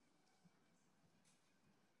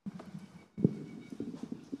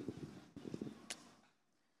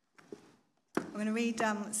I'm going to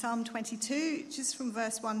read Psalm 22, just from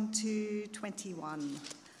verse 1 to 21.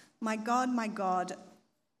 My God,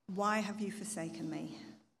 why have you forsaken me?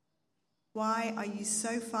 Why are you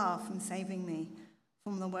so far from saving me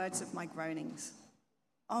from the words of my groanings?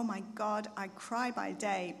 Oh my God, I cry by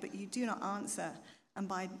day, but you do not answer, and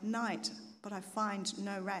by night, but I find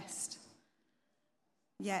no rest.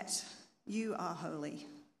 Yet you are holy,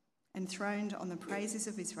 enthroned on the praises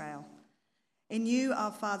of Israel. In you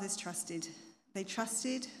our fathers trusted. They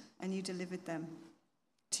trusted, and you delivered them.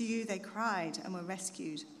 To you they cried and were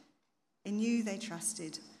rescued. In you they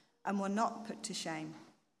trusted and were not put to shame.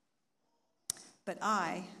 But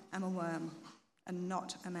I am a worm and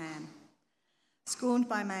not a man, scorned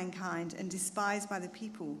by mankind and despised by the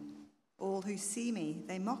people. All who see me,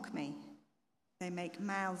 they mock me. They make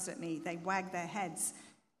mouths at me. They wag their heads.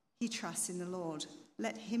 He trusts in the Lord.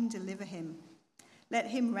 Let him deliver him. Let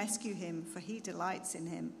him rescue him, for he delights in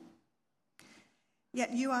him.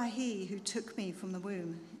 Yet you are he who took me from the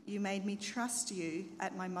womb. You made me trust you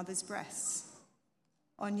at my mother's breasts.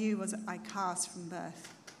 On you was I cast from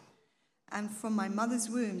birth. And from my mother's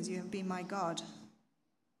wombs you have been my God.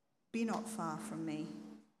 Be not far from me,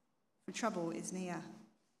 for trouble is near,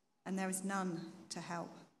 and there is none to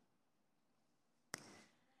help.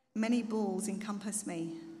 Many bulls encompass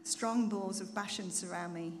me. Strong bulls of Bashan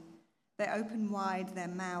surround me. They open wide their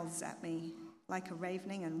mouths at me, like a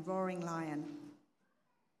ravening and roaring lion.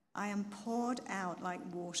 I am poured out like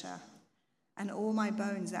water, and all my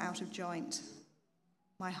bones are out of joint.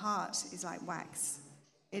 My heart is like wax.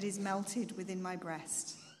 It is melted within my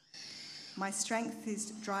breast. My strength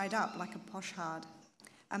is dried up like a potsherd,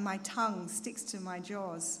 and my tongue sticks to my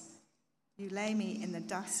jaws. You lay me in the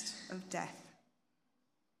dust of death.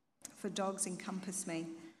 For dogs encompass me.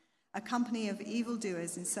 A company of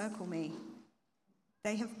evildoers encircle me.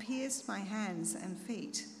 They have pierced my hands and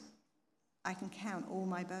feet. I can count all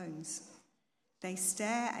my bones. They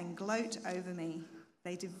stare and gloat over me.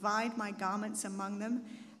 They divide my garments among them,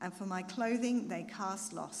 and for my clothing they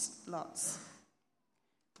cast lots.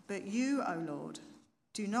 But you, O Lord,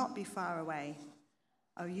 do not be far away.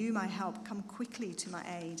 O you, my help, come quickly to my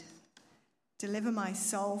aid. Deliver my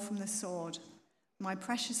soul from the sword, my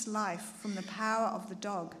precious life from the power of the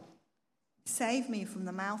dog. Save me from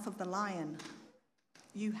the mouth of the lion.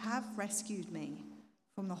 You have rescued me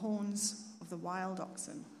from the horns of the wild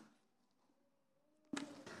oxen.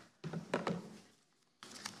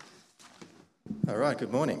 All right,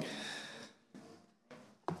 good morning.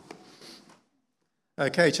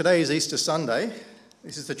 Okay, today is Easter Sunday.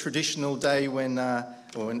 This is the traditional day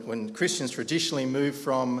when Christians traditionally move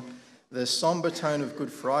from the somber tone of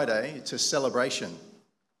Good Friday to celebration.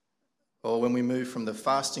 Or when we move from the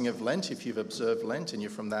fasting of Lent, if you've observed Lent and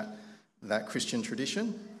you're from that Christian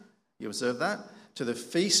tradition, you observe that, to the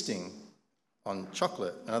feasting on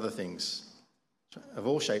chocolate and other things of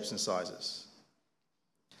all shapes and sizes.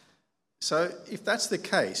 So if that's the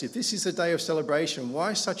case, if this is a day of celebration,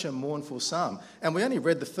 why such a mournful psalm? And we only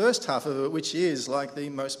read the first half of it, which is like the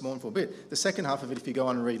most mournful bit. The second half of it, if you go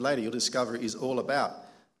on and read later, you'll discover is all about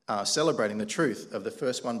celebrating the truth of the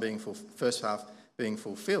first half being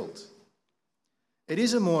fulfilled. It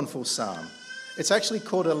is a mournful psalm. It's actually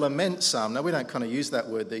called a lament psalm. Now, we don't kind of use that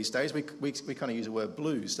word these days. We kind of use the word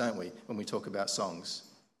blues, don't we, when we talk about songs.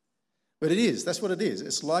 But it is. That's what it is.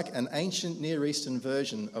 It's like an ancient Near Eastern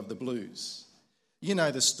version of the blues. You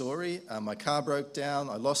know the story. My car broke down.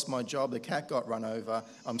 I lost my job. The cat got run over.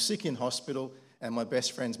 I'm sick in hospital. And my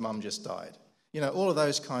best friend's mum just died. You know, all of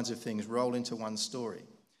those kinds of things roll into one story.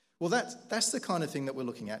 Well, that's the kind of thing that we're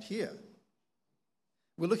looking at here.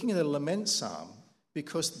 We're looking at a lament psalm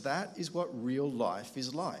because that is what real life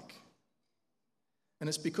is like. And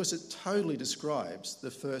it's because it totally describes the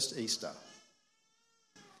first Easter.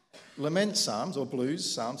 Lament psalms, or blues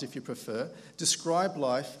psalms if you prefer, describe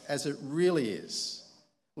life as it really is.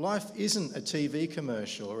 Life isn't a TV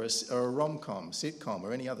commercial or a rom-com, sitcom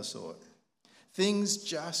or any other sort. Things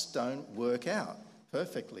just don't work out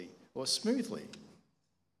perfectly or smoothly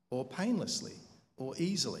or painlessly or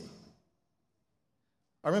easily.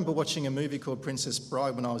 I remember watching a movie called Princess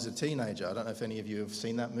Bride when I was a teenager. I don't know if any of you have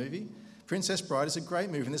seen that movie. Princess Bride is a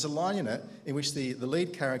great movie, and there's a line in it in which the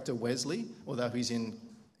lead character, Wesley, although he's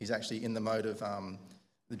actually in the mode of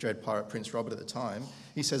the Dread Pirate Prince Robert at the time,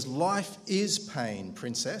 he says, "Life is pain,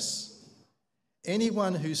 princess.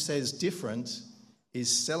 Anyone who says different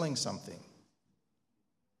is selling something."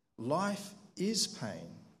 Life is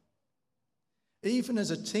pain. Even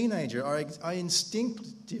as a teenager, I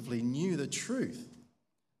instinctively knew the truth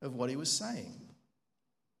of what he was saying.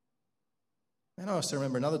 And I also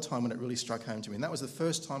remember another time when it really struck home to me, and that was the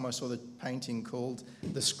first time I saw the painting called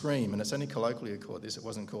The Scream, and it's only colloquially called this. It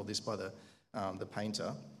wasn't called this by the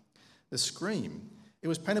painter. The Scream. It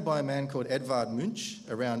was painted by a man called Edvard Munch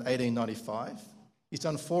around 1895. He's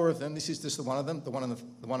done 4 of them. This is just the one of them, the one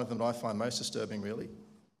of them that I find most disturbing, really.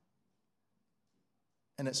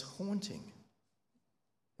 And it's haunting.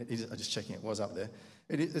 I'm just checking it was up there.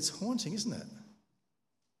 It's haunting, isn't it?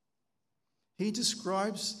 He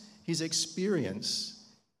describes his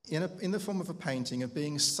experience in the form of a painting of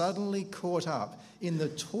being suddenly caught up in the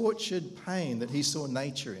tortured pain that he saw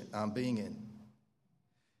nature being in.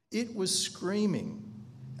 It was screaming,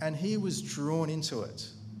 and he was drawn into it.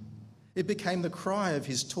 It became the cry of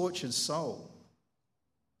his tortured soul.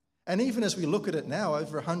 And even as we look at it now,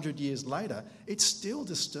 over 100 years later, it still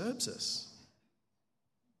disturbs us.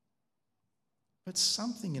 But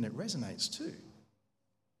something in it resonates too.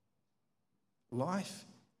 Life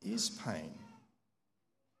is pain.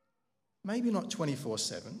 Maybe not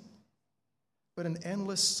 24/7, but an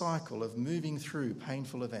endless cycle of moving through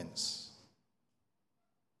painful events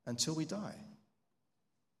until we die.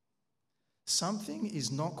 Something is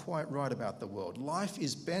not quite right about the world. Life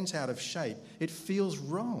is bent out of shape. It feels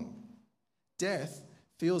wrong. Death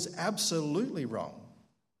feels absolutely wrong.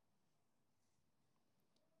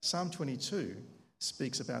 Psalm 22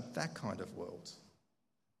 speaks about that kind of world.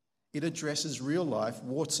 It addresses real life,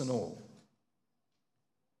 warts and all.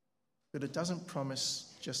 But it doesn't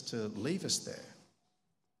promise just to leave us there.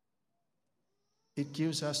 It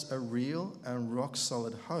gives us a real and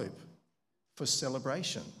rock-solid hope for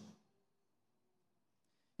celebration.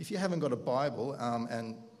 If you haven't got a Bible,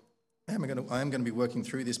 and I am going to be working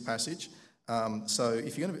through this passage, so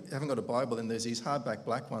if you haven't got a Bible, then there's these hardback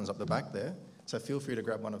black ones up the back there, so feel free to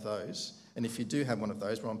grab one of those. And if you do have one of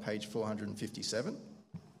those, we're on page 457.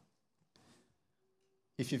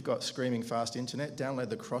 If you've got screaming fast internet, download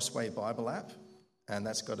the Crossway Bible app, and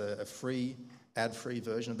that's got a free, ad-free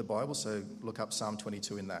version of the Bible, so look up Psalm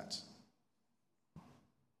 22 in that.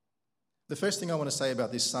 The first thing I want to say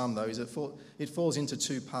about this psalm, though, is it falls into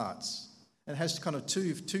 2 parts. It has kind of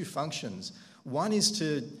two functions. One is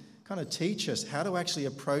to kind of teach us how to actually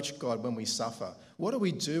approach God when we suffer. What do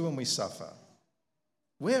we do when we suffer?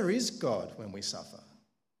 Where is God when we suffer?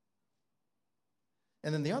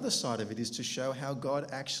 And then the other side of it is to show how God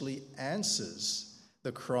actually answers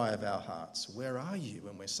the cry of our hearts. Where are you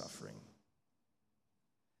when we're suffering?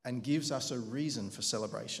 And gives us a reason for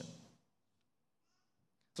celebration.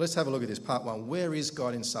 So let's have a look at this. Part 1, where is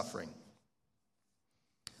God in suffering?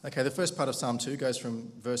 Okay, the first part of Psalm 2 goes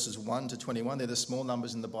from verses 1 to 21. They're the small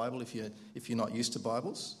numbers in the Bible if you're not used to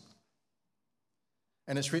Bibles.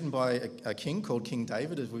 And it's written by a king called King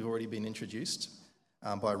David, as we've already been introduced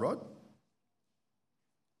by Rod.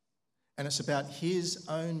 And it's about his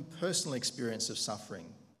own personal experience of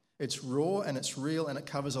suffering. It's raw and it's real, and it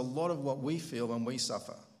covers a lot of what we feel when we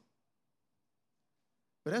suffer.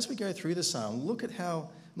 But as we go through the psalm, look at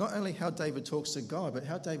not only how David talks to God, but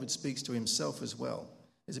how David speaks to himself as well.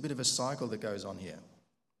 There's a bit of a cycle that goes on here.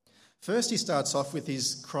 First, he starts off with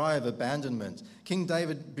his cry of abandonment. King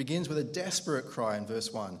David begins with a desperate cry in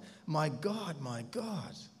verse 1. My God,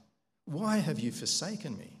 why have you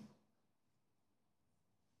forsaken me?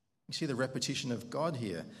 You see the repetition of God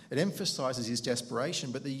here. It emphasizes his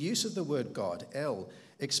desperation, but the use of the word God, El,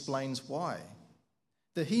 explains why.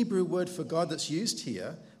 The Hebrew word for God that's used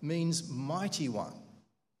here means mighty one.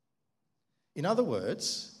 In other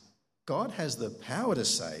words, God has the power to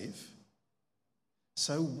save,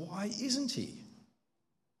 so why isn't he?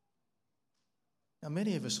 Now,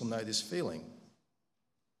 many of us will know this feeling.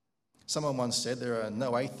 Someone once said there are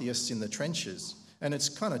no atheists in the trenches, and it's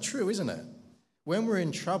kind of true, isn't it? When we're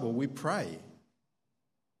in trouble, we pray.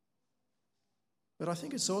 But I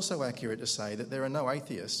think it's also accurate to say that there are no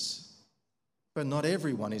atheists, but not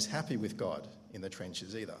everyone is happy with God in the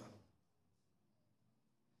trenches either.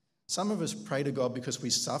 Some of us pray to God because we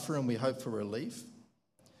suffer and we hope for relief.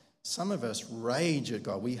 Some of us rage at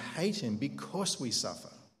God. We hate him because we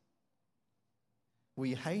suffer.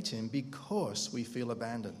 We hate him because we feel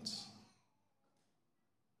abandoned.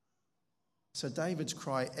 So David's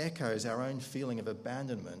cry echoes our own feeling of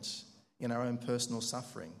abandonment in our own personal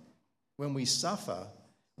suffering. When we suffer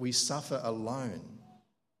alone.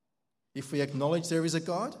 If we acknowledge there is a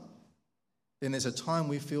God, then there's a time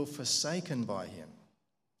we feel forsaken by him.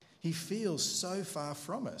 He feels so far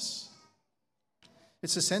from us.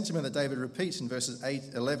 It's a sentiment that David repeats in verses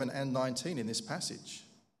 8, 11 and 19 in this passage.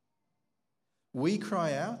 We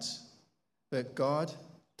cry out, but God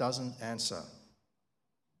doesn't answer.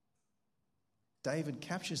 David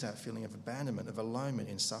captures that feeling of abandonment, of alonement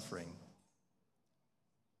in suffering.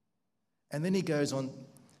 And then he goes on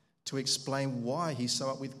to explain why he's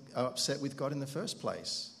so upset with God in the first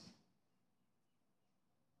place.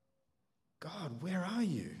 God, where are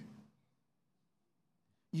you?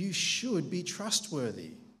 You should be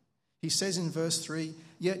trustworthy. He says in verse 3,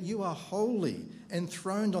 yet you are holy,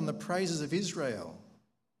 enthroned on the praises of Israel.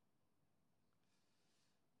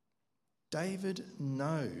 David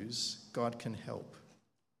knows God can help.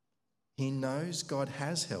 He knows God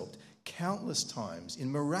has helped countless times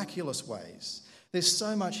in miraculous ways. There's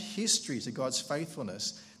so much history to God's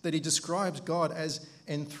faithfulness that he describes God as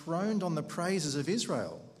enthroned on the praises of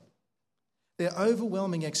Israel. Their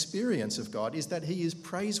overwhelming experience of God is that he is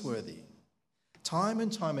praiseworthy. Time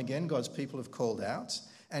and time again, God's people have called out,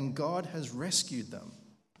 and God has rescued them.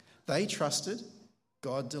 They trusted,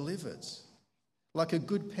 God delivered. Like a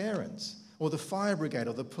good parent, or the fire brigade,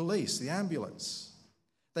 or the police, the ambulance.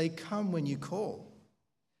 They come when you call.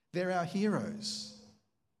 They're our heroes.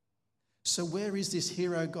 So where is this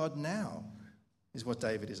hero God now, is what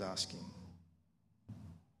David is asking.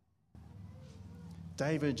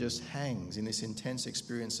 David just hangs in this intense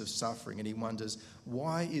experience of suffering, and he wonders,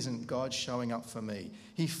 why isn't God showing up for me?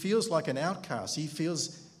 He feels like an outcast. He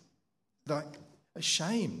feels like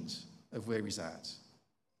ashamed of where he's at.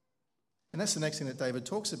 And that's the next thing that David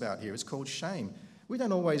talks about here. It's called shame. We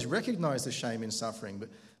don't always recognise the shame in suffering,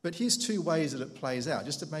 but here's two ways that it plays out,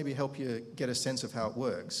 just to maybe help you get a sense of how it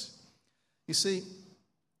works. You see,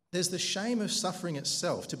 there's the shame of suffering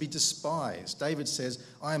itself, to be despised. David says,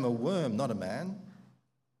 I am a worm, not a man.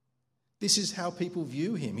 This is how people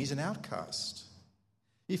view him. He's an outcast.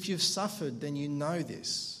 If you've suffered, then you know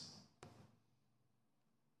this.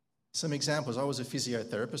 Some examples. I was a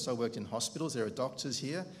physiotherapist. I worked in hospitals. There are doctors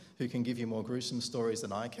here who can give you more gruesome stories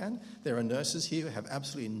than I can. There are nurses here who have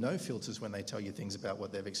absolutely no filters when they tell you things about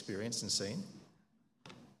what they've experienced and seen.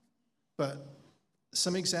 But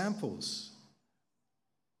some examples.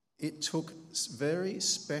 It took very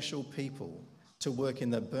special people to work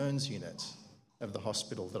in the burns unit of the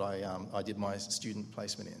hospital that I did my student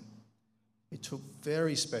placement in. It took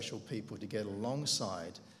very special people to get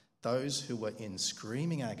alongside those who were in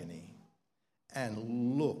screaming agony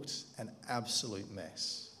and looked an absolute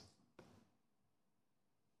mess.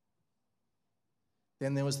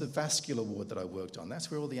 Then there was the vascular ward that I worked on.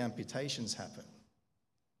 That's where all the amputations happen.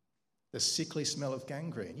 The sickly smell of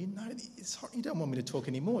gangrene. You know, you don't want me to talk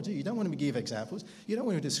anymore, do you? You don't want me to give examples. You don't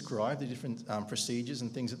want me to describe the different procedures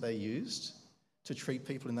and things that they used to treat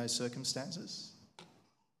people in those circumstances.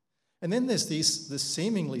 And then there's the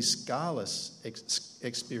seemingly scarless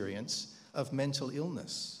experience of mental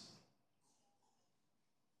illness.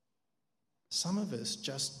 Some of us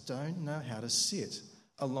just don't know how to sit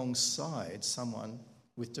alongside someone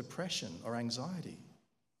with depression or anxiety,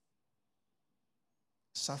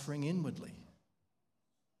 suffering inwardly.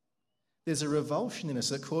 There's a revulsion in us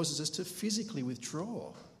that causes us to physically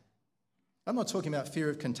withdraw. I'm not talking about fear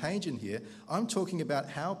of contagion here. I'm talking about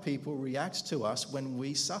how people react to us when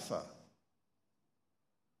we suffer.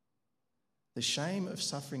 The shame of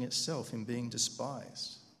suffering itself in being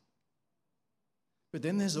despised. But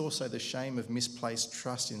then there's also the shame of misplaced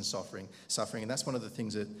trust in suffering, and that's one of the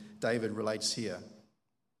things that David relates here.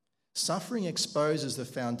 Suffering exposes the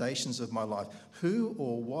foundations of my life. Who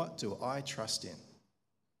or what do I trust in?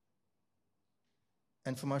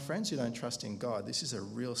 And for my friends who don't trust in God, this is a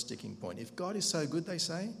real sticking point. If God is so good, they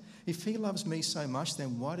say, if he loves me so much,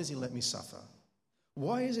 then why does he let me suffer?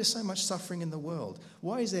 Why is there so much suffering in the world?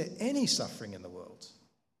 Why is there any suffering in the world?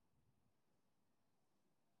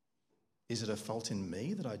 Is it a fault in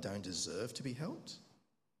me that I don't deserve to be helped?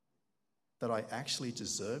 That I actually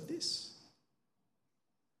deserve this?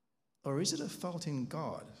 Or is it a fault in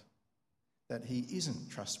God that he isn't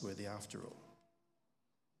trustworthy after all?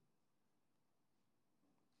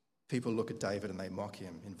 People look at David and they mock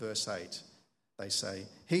him. In verse 8, they say,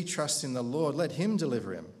 he trusts in the Lord, let him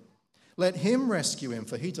deliver him. Let him rescue him,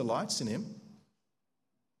 for he delights in him.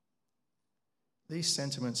 These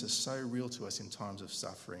sentiments are so real to us in times of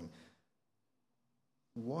suffering.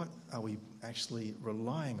 What are we actually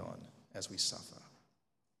relying on as we suffer?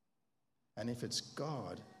 And if it's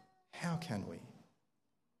God, how can we?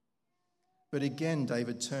 But again,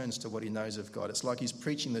 David turns to what he knows of God. It's like he's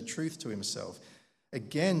preaching the truth to himself.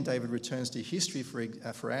 Again, David returns to history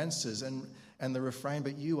for answers, and the refrain,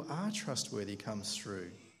 but you are trustworthy, comes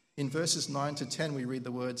through. In verses 9 to 10, we read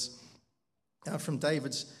the words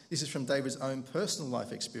this is from David's own personal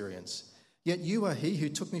life experience. Yet you are he who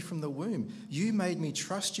took me from the womb. You made me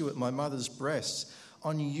trust you at my mother's breasts.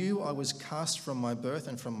 On you I was cast from my birth,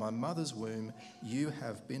 and from my mother's womb you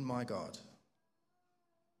have been my God.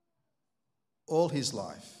 All his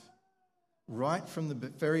life, right from the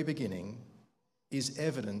very beginning, is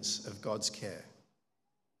evidence of God's care.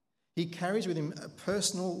 He carries with him a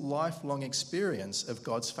personal, lifelong experience of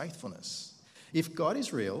God's faithfulness. If God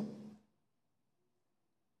is real,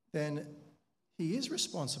 then he is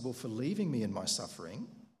responsible for leaving me in my suffering,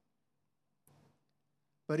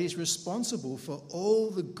 but he's responsible for all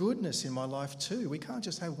the goodness in my life too. We can't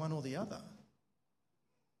just have one or the other.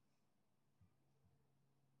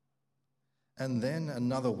 And then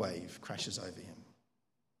another wave crashes over him.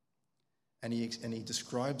 And he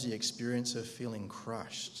describes the experience of feeling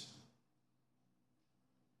crushed.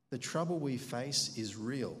 The trouble we face is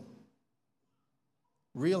real.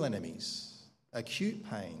 Real enemies, acute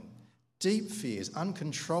pain, deep fears,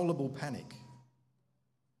 uncontrollable panic.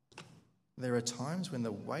 There are times when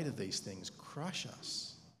the weight of these things crush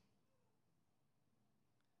us.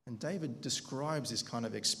 And David describes this kind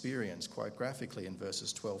of experience quite graphically in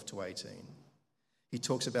verses 12 to 18. He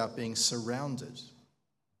talks about being surrounded.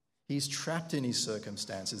 He's trapped in his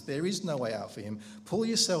circumstances. There is no way out for him. Pull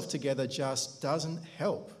yourself together just doesn't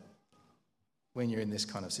help when you're in this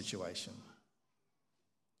kind of situation.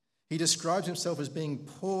 He describes himself as being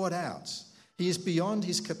poured out. He is beyond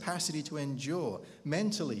his capacity to endure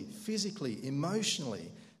mentally, physically, emotionally.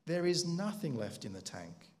 There is nothing left in the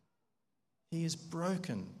tank. He is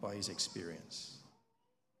broken by his experience.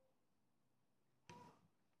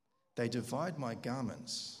 They divide my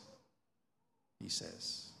garments, he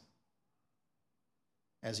says.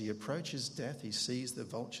 As he approaches death, he sees the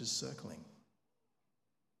vultures circling.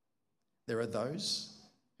 There are those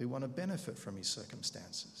who want to benefit from his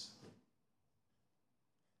circumstances.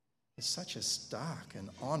 It's such a stark and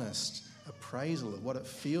honest appraisal of what it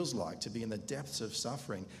feels like to be in the depths of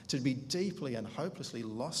suffering, to be deeply and hopelessly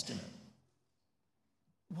lost in it.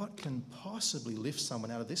 What can possibly lift someone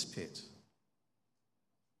out of this pit?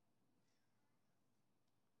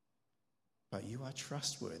 But you are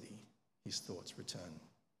trustworthy, his thoughts return.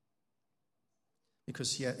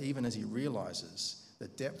 Because yet, even as he realises the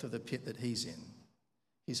depth of the pit that he's in,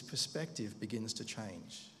 his perspective begins to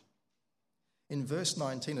change. In verse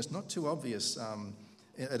 19, it's not too obvious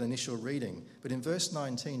at initial reading, but in verse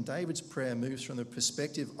 19, David's prayer moves from the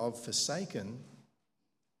perspective of forsaken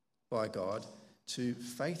by God to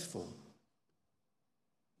faithful.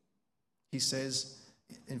 He says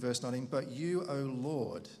in verse 19, but you, O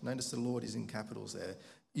Lord, notice the Lord is in capitals there,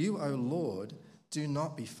 you, O Lord, do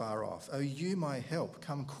not be far off. O you, my help,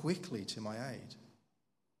 come quickly to my aid.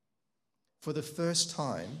 For the first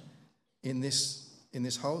time in this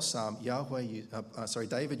whole psalm,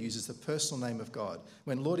 David uses the personal name of God.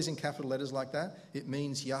 When Lord is in capital letters like that, it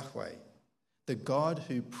means Yahweh, the God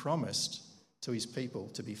who promised to his people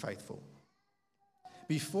to be faithful.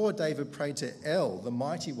 Before, David prayed to El, the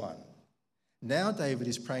mighty one. Now David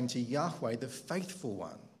is praying to Yahweh, the faithful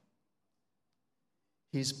one,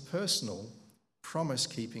 his personal,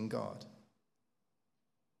 promise-keeping God.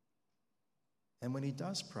 And when he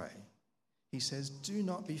does pray, he says, do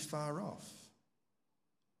not be far off.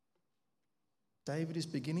 David is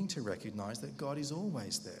beginning to recognise that God is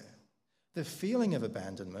always there. The feeling of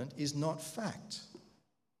abandonment is not fact.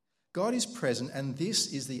 God is present, and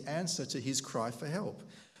this is the answer to his cry for help.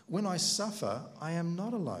 When I suffer, I am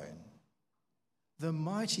not alone. The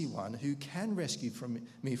mighty one who can rescue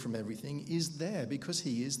me from everything is there because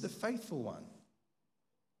he is the faithful one.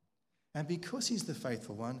 And because he's the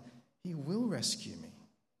faithful one, he will rescue me.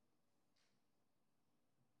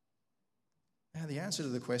 Now, the answer to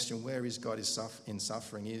the question, where is God in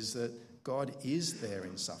suffering, is that God is there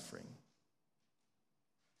in suffering.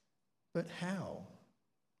 But how?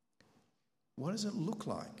 What does it look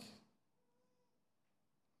like?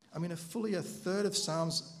 I mean, fully a third of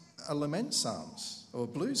Psalms are lament psalms or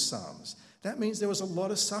blues psalms. That means there was a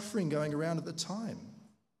lot of suffering going around at the time.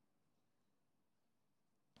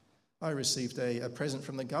 I received a present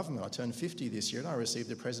from the government. I turned 50 this year, and I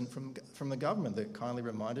received a present from the government that kindly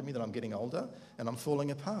reminded me that I'm getting older and I'm falling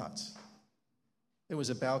apart. It was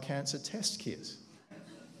a bowel cancer test kit.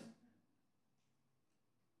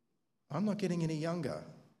 I'm not getting any younger.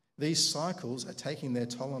 These cycles are taking their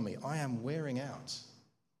toll on me. I am wearing out.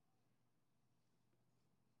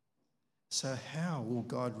 So how will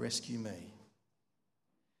God rescue me?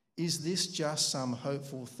 Is this just some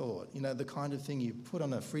hopeful thought? You know, the kind of thing you put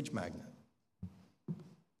on a fridge magnet,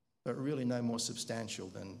 but really no more substantial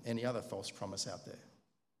than any other false promise out there?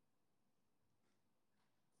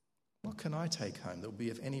 What can I take home that will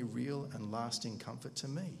be of any real and lasting comfort to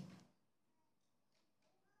me?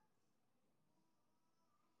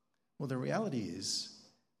 Well, the reality is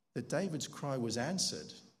that David's cry was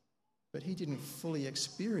answered, but he didn't fully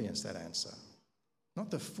experience that answer,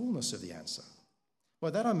 not the fullness of the answer. By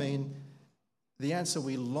that I mean, the answer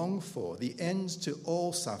we long for, the end to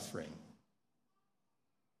all suffering.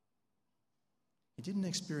 He didn't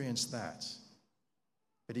experience that,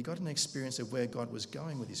 but he got an experience of where God was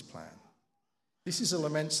going with his plan. This is a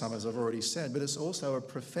lament psalm, as I've already said, but it's also a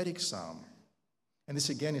prophetic psalm. And this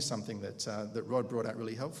again is something that Rod brought out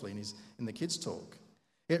really helpfully in the kids' talk.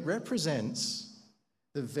 It represents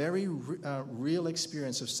the very real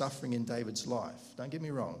experience of suffering in David's life. Don't get me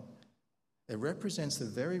wrong. It represents the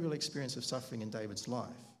very real experience of suffering in David's life.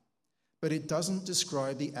 But it doesn't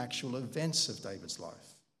describe the actual events of David's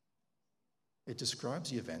life. It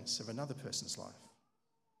describes the events of another person's life.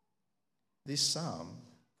 This psalm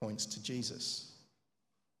points to Jesus.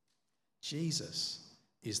 Jesus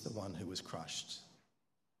is the one who was crushed.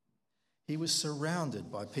 He was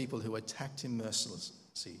surrounded by people who attacked him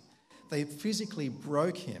mercilessly. They physically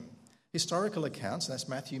broke him. Historical accounts, that's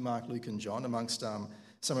Matthew, Mark, Luke and John, amongst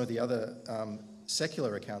some of the other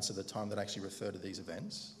secular accounts of the time that actually refer to these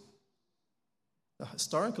events. The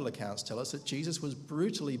historical accounts tell us that Jesus was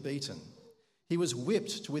brutally beaten. He was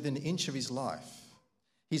whipped to within an inch of his life.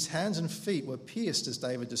 His hands and feet were pierced, as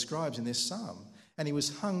David describes in this psalm, and he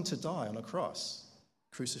was hung to die on a cross,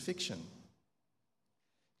 crucifixion.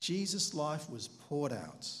 Jesus' life was poured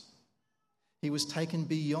out. He was taken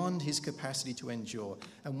beyond his capacity to endure.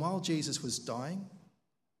 And while Jesus was dying,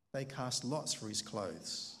 they cast lots for his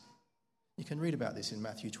clothes. You can read about this in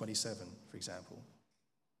Matthew 27, for example.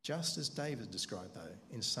 Just as David described,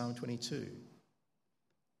 though, in Psalm 22.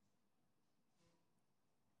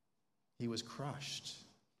 He was crushed,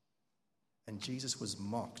 and Jesus was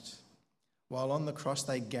mocked. While on the cross,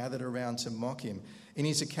 they gathered around to mock him. In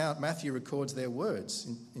his account, Matthew records their words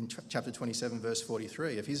in chapter 27, verse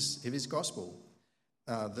 43 of his gospel.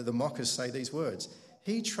 The mockers say these words: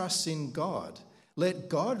 "He trusts in God. Let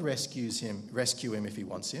God rescue him if he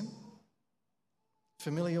wants him."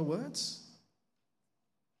 Familiar words?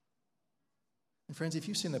 And friends, if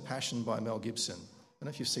you've seen The Passion by Mel Gibson, I don't know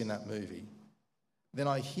if you've seen that movie, then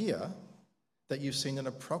I hear that you've seen an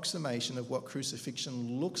approximation of what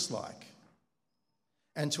crucifixion looks like.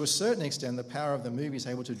 And to a certain extent, the power of the movie is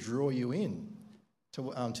able to draw you in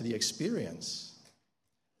to the experience.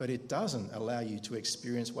 But it doesn't allow you to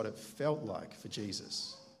experience what it felt like for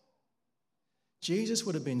Jesus. Jesus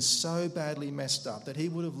would have been so badly messed up that he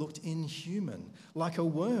would have looked inhuman, like a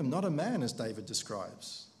worm, not a man, as David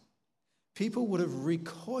describes. People would have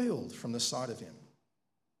recoiled from the sight of him.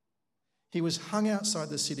 He was hung outside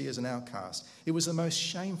the city as an outcast. It was the most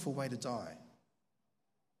shameful way to die,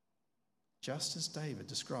 just as David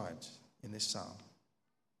described in this psalm.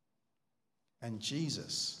 And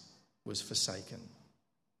Jesus was forsaken.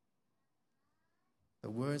 The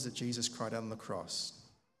words that Jesus cried out on the cross,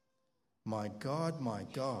 my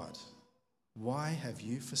God, why have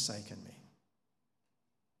you forsaken me?"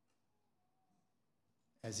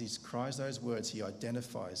 As he cries those words, he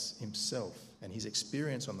identifies himself and his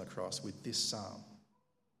experience on the cross with this psalm.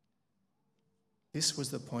 This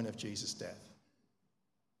was the point of Jesus' death.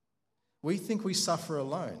 We think we suffer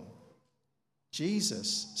alone.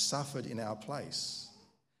 Jesus suffered in our place.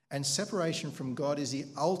 And separation from God is the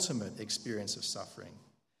ultimate experience of suffering.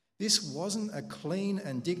 This wasn't a clean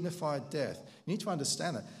and dignified death. You need to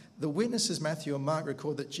understand that. The witnesses, Matthew and Mark,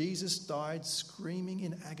 record that Jesus died screaming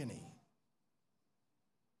in agony.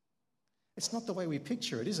 It's not the way we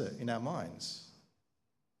picture it, is it, in our minds?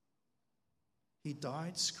 He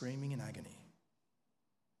died screaming in agony.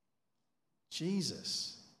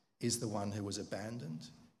 Jesus is the one who was abandoned,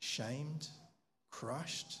 shamed,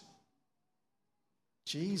 crushed.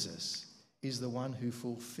 Jesus is the one who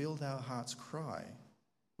fulfilled our heart's cry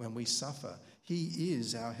when we suffer. He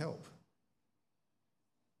is our help.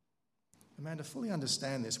 And man, to fully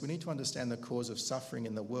understand this, we need to understand the cause of suffering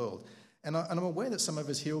in the world. And I'm aware that some of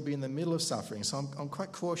us here will be in the middle of suffering, so I'm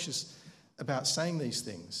quite cautious about saying these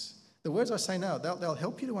things. The words I say now, they'll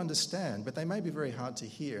help you to understand, but they may be very hard to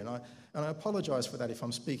hear. And I apologise for that if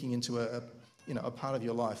I'm speaking into a part of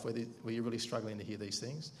your life where you're really struggling to hear these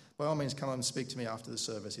things. By all means, come on and speak to me after the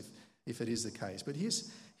service if it is the case. But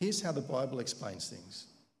here's how the Bible explains things.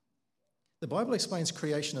 The Bible explains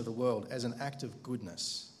creation of the world as an act of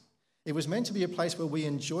goodness. It was meant to be a place where we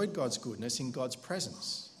enjoyed God's goodness in God's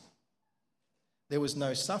presence. There was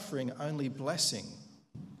no suffering, only blessing.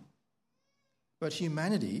 But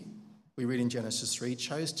humanity, we read in Genesis 3,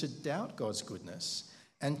 chose to doubt God's goodness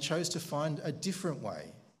and chose to find a different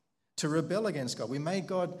way, to rebel against God. We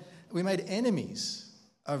made enemies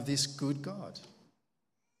of this good God.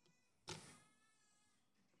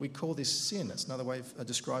 We call this sin. That's another way of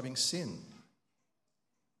describing sin.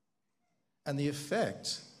 And the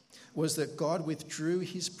effect was that God withdrew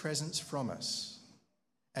his presence from us.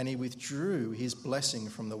 and he withdrew his blessing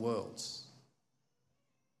from the world.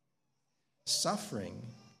 Suffering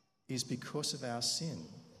is because of our sin.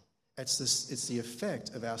 It's the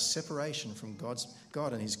effect of our separation from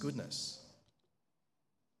God and his goodness.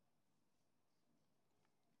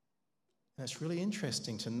 And it's really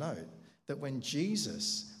interesting to note that when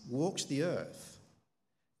Jesus walked the earth,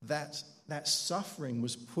 that suffering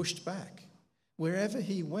was pushed back. Wherever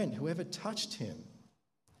he went, whoever touched him,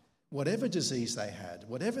 whatever disease they had,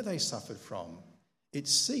 whatever they suffered from, it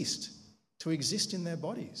ceased to exist in their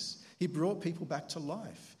bodies. He brought people back to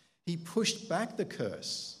life. He pushed back the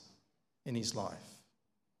curse in his life.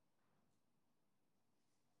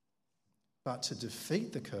 But to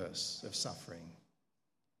defeat the curse of suffering,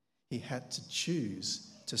 he had to choose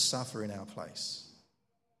to suffer in our place.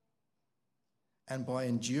 And by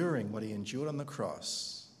enduring what he endured on the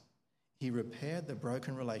cross, he repaired the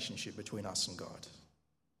broken relationship between us and God.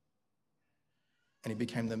 And he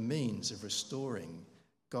became the means of restoring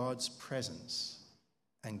God's presence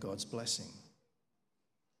and God's blessing.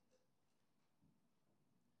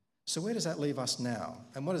 So where does that leave us now?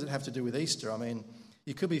 And what does it have to do with Easter? I mean,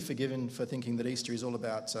 you could be forgiven for thinking that Easter is all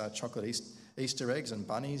about chocolate Easter eggs and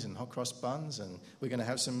bunnies and hot cross buns, and we're going to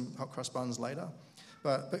have some hot cross buns later.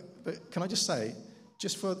 But can I just say,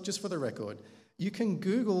 just for the record, you can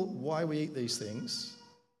Google why we eat these things,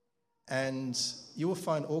 and you will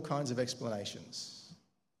find all kinds of explanations.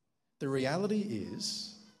 The reality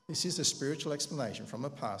is, this is a spiritual explanation from a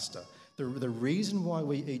pastor. The reason why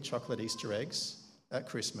we eat chocolate Easter eggs at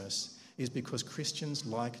Christmas is because Christians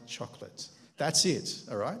like chocolate. That's it,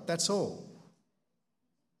 all right? That's all.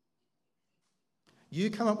 You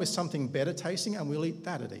come up with something better tasting and we'll eat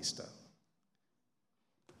that at Easter.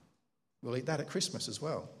 We'll eat that at Christmas as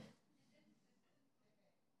well.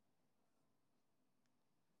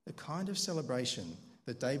 The kind of celebration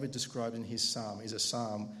that David described in his psalm is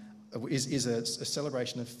a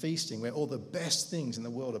celebration of feasting where all the best things in the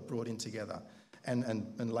world are brought in together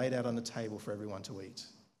and laid out on the table for everyone to eat.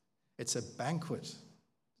 It's a banquet.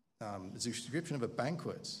 It's a description of a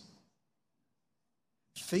banquet.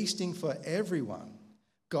 Feasting for everyone.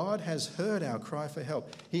 God has heard our cry for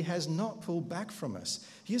help. He has not pulled back from us.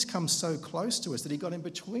 He has come so close to us that he got in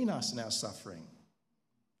between us and our suffering.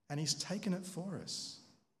 And he's taken it for us.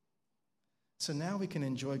 So now we can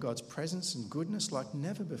enjoy God's presence and goodness like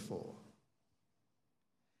never before.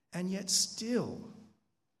 And yet still,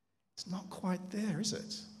 it's not quite there, is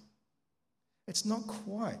it? It's not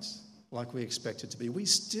quite like we expect it to be. We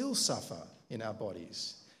still suffer in our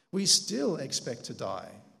bodies. We still expect to die.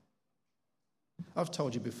 I've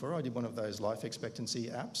told you before, I did one of those life expectancy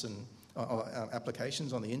apps and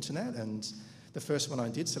applications on the internet, and the first one I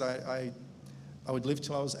did said I would live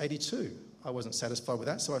till I was 82. I wasn't satisfied with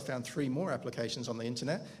that, so I found 3 more applications on the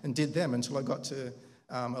internet and did them until I got to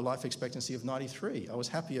a life expectancy of 93. I was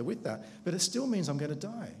happier with that, but it still means I'm going to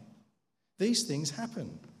die. These things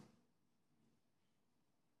happen.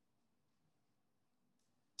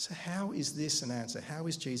 So how is this an answer? How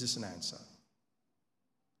is Jesus an answer?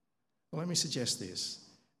 Well, let me suggest this.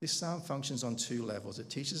 This psalm functions on 2 levels. It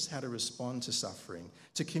teaches us how to respond to suffering,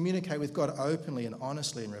 to communicate with God openly and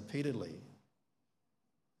honestly and repeatedly.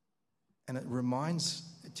 And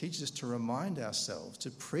it teaches us to remind ourselves, to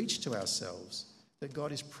preach to ourselves that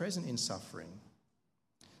God is present in suffering.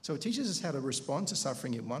 So it teaches us how to respond to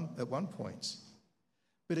suffering at one point.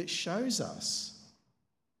 But it shows us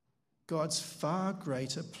God's far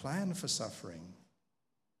greater plan for suffering,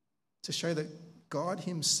 to show that God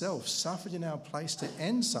himself suffered in our place to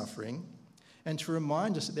end suffering and to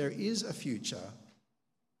remind us that there is a future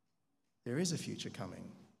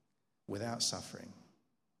coming without suffering.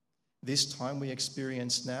 This time we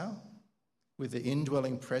experience now, with the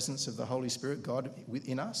indwelling presence of the Holy Spirit, God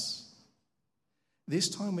within us, this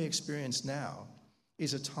time we experience now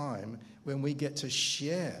is a time when we get to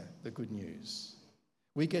share the good news.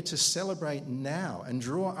 We get to celebrate now and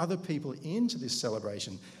draw other people into this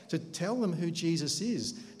celebration, to tell them who Jesus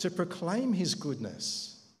is, to proclaim his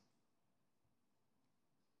goodness.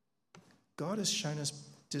 God has shown us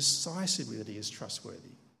decisively that he is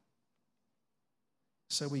trustworthy.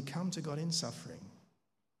 So we come to God in suffering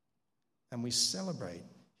and we celebrate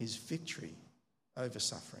his victory over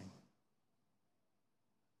suffering.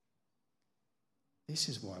 This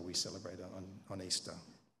is why we celebrate on Easter.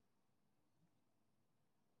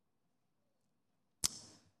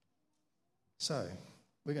 So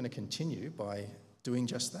we're going to continue by doing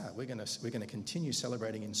just that. We're going to continue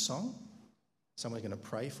celebrating in song. Someone's going to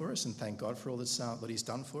pray for us and thank God for all that he's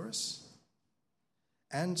done for us.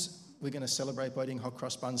 And we're going to celebrate by eating hot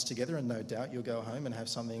cross buns together, and no doubt you'll go home and have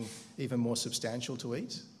something even more substantial to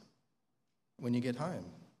eat when you get home.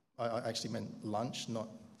 I actually meant lunch, not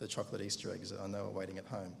the chocolate Easter eggs that I know are waiting at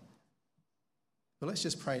home. But let's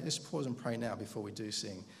just pray, let's pause and pray now before we do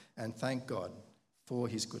sing and thank God for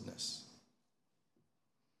his goodness.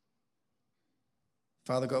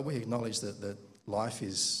 Father God, we acknowledge that life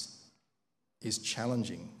is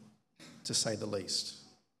challenging, to say the least.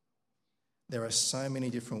 There are so many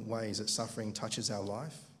different ways that suffering touches our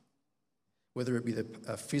life, whether it be the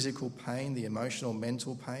physical pain, the emotional,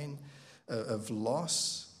 mental pain of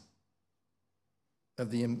loss,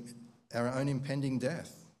 of our own impending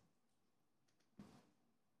death.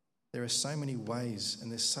 There are so many ways, and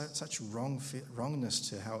there's such wrongness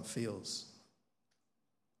to how it feels.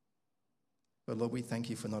 But Lord, we thank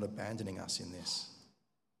you for not abandoning us in this.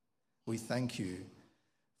 We thank you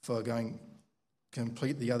for going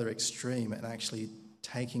complete the other extreme and actually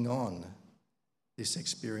taking on this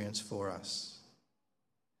experience for us,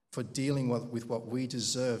 for dealing with what we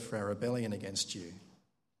deserve for our rebellion against you,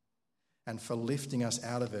 and for lifting us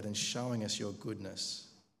out of it and showing us your goodness,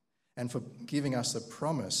 and for giving us the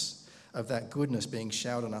promise of that goodness being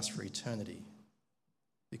showered on us for eternity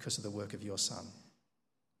because of the work of your Son.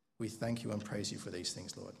 We thank you and praise you for these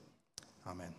things, Lord. Amen.